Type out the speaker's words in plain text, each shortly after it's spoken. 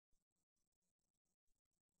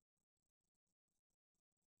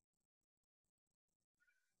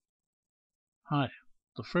Hi,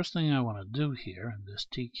 the first thing I want to do here in this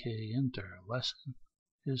Tkinter lesson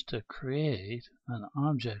is to create an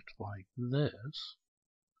object like this,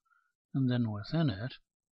 and then within it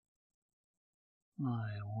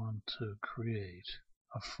I want to create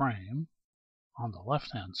a frame on the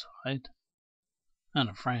left hand side and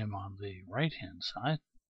a frame on the right hand side,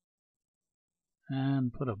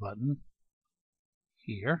 and put a button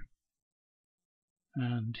here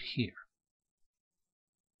and here.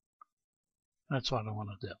 That's what I want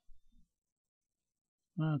to do.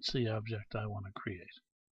 That's the object I want to create.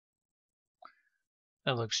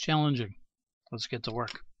 That looks challenging. Let's get to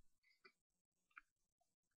work.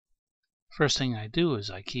 First thing I do is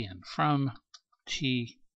I key in from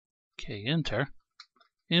Tkinter,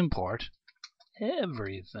 import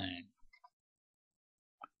everything.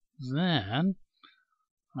 Then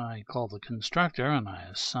I call the constructor and I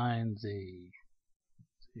assign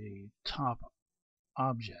the top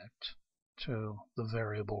object to the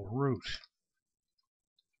variable root.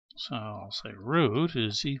 So I'll say root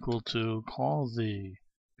is equal to call the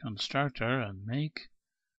constructor and make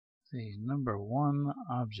the number one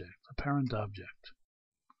object, the parent object.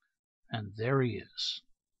 And there he is.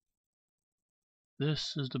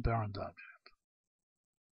 This is the parent object.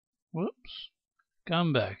 Whoops.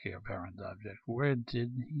 Come back here, parent object. Where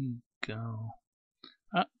did he go?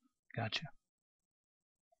 Ah, gotcha.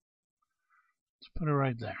 Let's put it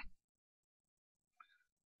right there.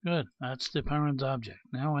 Good, that's the parent object.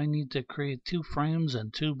 Now I need to create two frames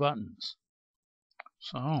and two buttons.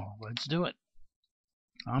 So let's do it.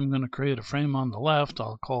 I'm going to create a frame on the left.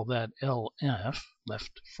 I'll call that LF,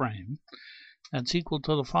 left frame. That's equal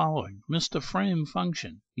to the following. Mr. Frame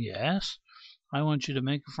function. Yes, I want you to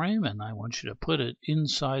make a frame and I want you to put it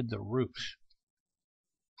inside the root.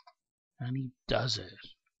 And he does it.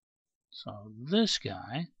 So this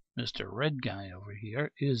guy, Mr. Red Guy over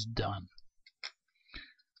here, is done.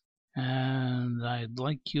 And I'd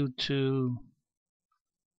like you to,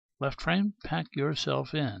 left frame, pack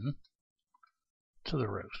yourself in to the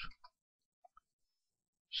root.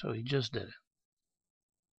 So he just did it.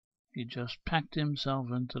 He just packed himself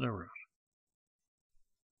into the root.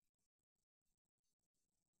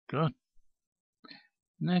 Good.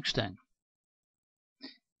 Next thing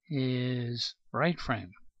is right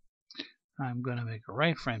frame. I'm going to make a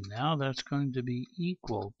right frame now. That's going to be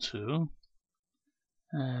equal to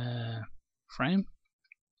frame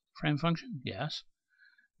function, yes.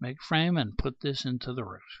 Make frame and put this into the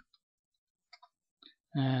root.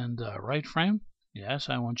 And right frame, yes,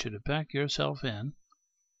 I want you to pack yourself in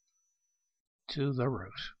to the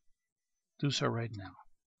root. Do so right now.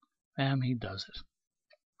 Bam, he does it.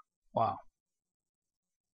 Wow.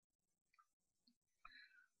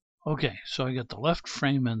 Okay, so I got the left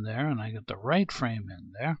frame in there and I got the right frame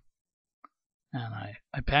in there. And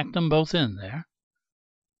I packed them both in there.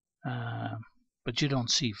 But you don't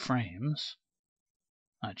see frames.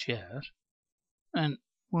 Not yet. And,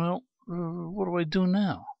 well, what do I do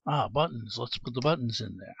now? Ah, buttons. Let's put the buttons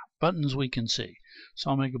in there. Buttons we can see. So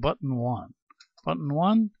I'll make a button 1. Button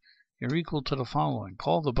 1, you're equal to the following.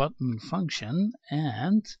 Call the button function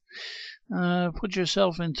and put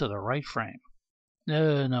yourself into the right frame.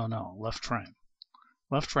 No, left frame.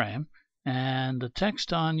 Left frame. And the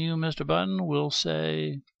text on you, Mr. Button, will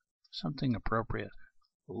say something appropriate.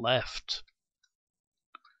 Left.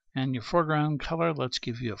 And your foreground color, let's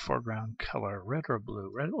give you a foreground color, red or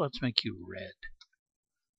blue. Red, let's make you red.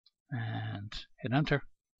 And hit enter.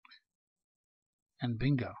 And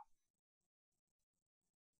bingo.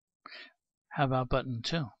 How about button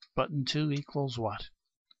 2? Button 2 equals what?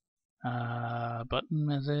 Button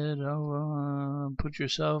method,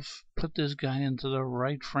 put this guy into the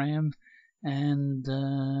right frame. And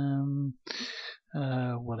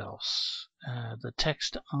what else? The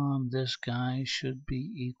text on this guy should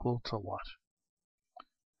be equal to what?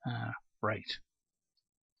 Right.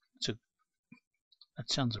 That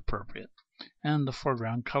sounds appropriate. And the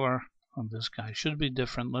foreground color on this guy should be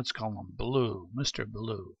different. Let's call him blue, Mr.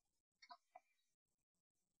 Blue.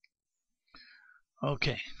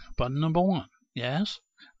 Okay, button number 1. Yes,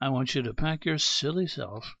 I want you to pack your silly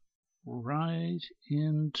self right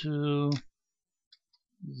into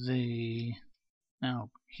the...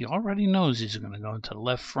 Now, he already knows he's going to go into the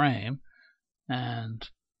left frame, and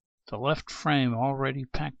the left frame already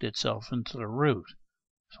packed itself into the root.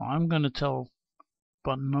 So I'm going to tell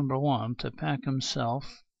button number 1 to pack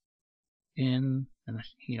himself in, and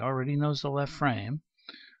he already knows the left frame.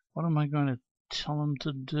 What am I going to tell him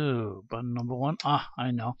to do? Button number 1,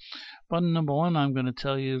 I know. Button number 1, I'm going to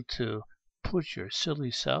tell you to put your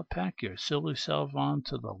silly self, pack your silly self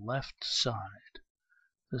onto the left side.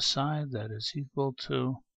 The side that is equal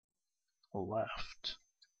to left.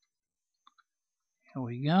 Here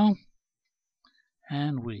we go.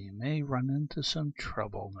 And we may run into some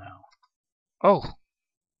trouble now. Oh!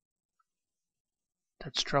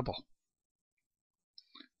 That's trouble.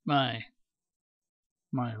 My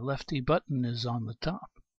lefty button is on the top.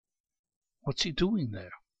 What's he doing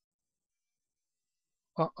there?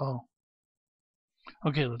 Uh-oh.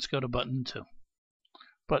 Okay, let's go to button 2.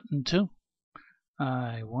 Button 2,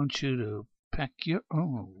 I want you to pack your...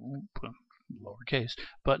 Oh, lowercase.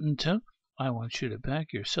 Button 2, I want you to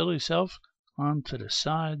pack your silly self onto the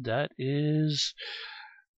side that is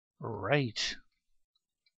right.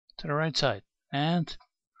 To the right side. And...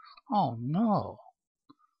 oh no!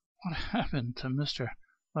 What happened to Mr.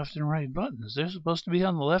 Left and Right buttons? They're supposed to be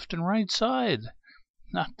on the left and right side,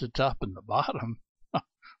 not the top and the bottom.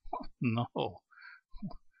 No.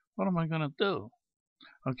 What am I going to do?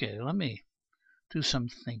 Okay, let me do some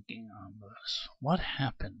thinking on this. What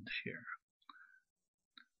happened here?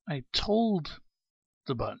 I told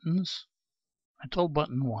button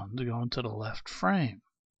 1 to go into the left frame.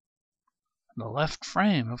 The left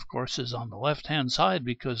frame, of course, is on the left-hand side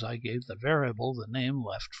because I gave the variable the name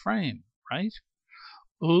left frame, right?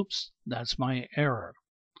 Oops, that's my error.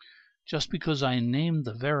 Just because I named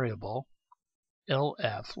the variable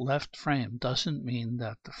LF, left frame, doesn't mean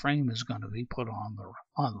that the frame is going to be put on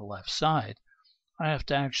the left side. I have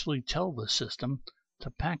to actually tell the system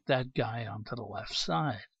to pack that guy onto the left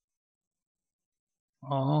side.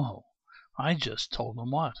 Oh, I just told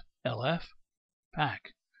him what? LF,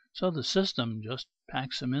 pack. So the system just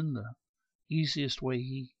packs him in the easiest way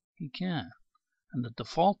he can. And the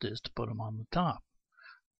default is to put him on the top.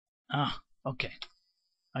 Ah, okay.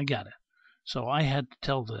 I got it. So I had to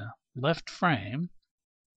tell the left frame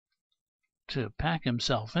to pack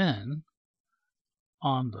himself in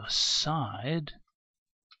on the side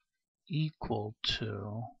equal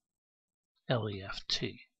to left,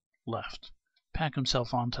 left. Pack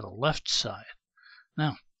himself onto the left side.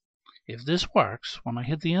 Now, if this works, when I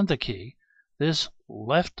hit the Enter key, this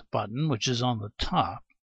left button, which is on the top,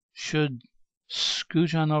 should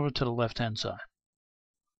scooch on over to the left-hand side.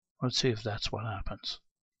 Let's see if that's what happens.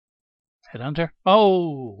 Hit Enter.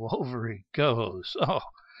 Oh, over he goes. Oh,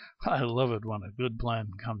 I love it when a good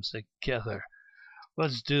plan comes together.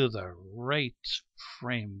 Let's do the right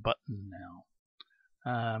frame button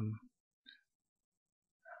now.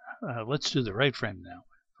 Let's do the right frame now.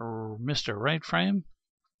 Mr. Right Frame,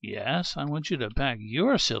 yes, I want you to pack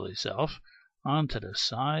your silly self onto the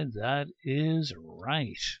side that is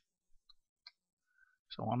right.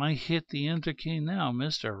 So when I hit the Enter key now,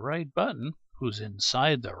 Mr. Right button, who's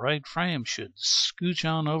inside the right frame, should scooch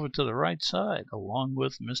on over to the right side along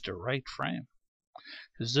with Mr. Right Frame.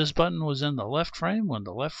 Because this button was in the left frame, when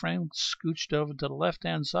the left frame scooched over to the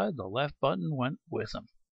left-hand side, the left button went with him.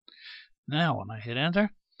 Now when I hit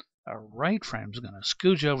Enter, the right frame is going to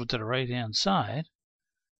scooch over to the right-hand side,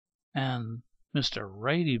 and Mr.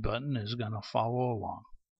 Righty button is going to follow along.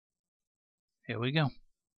 Here we go.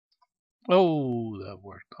 Oh, that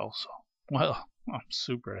worked also. Well, I'm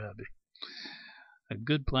super happy. A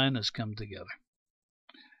good plan has come together.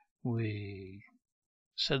 We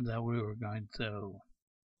said that we were going to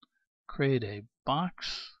create a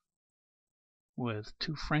box with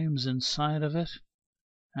 2 frames inside of it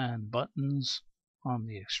and buttons on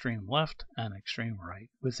the extreme left and extreme right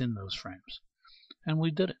within those frames. And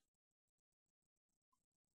we did it.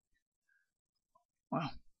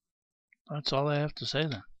 Well, that's all I have to say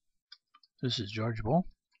then. This is George Boole.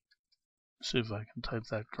 See if I can type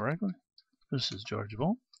that correctly. This is George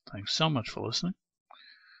Boole. Thanks so much for listening.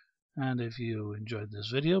 And if you enjoyed this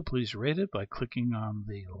video, please rate it by clicking on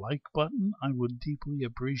the like button. I would deeply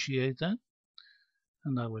appreciate that.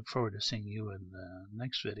 And I look forward to seeing you in the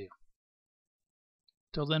next video.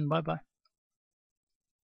 Till then, bye-bye.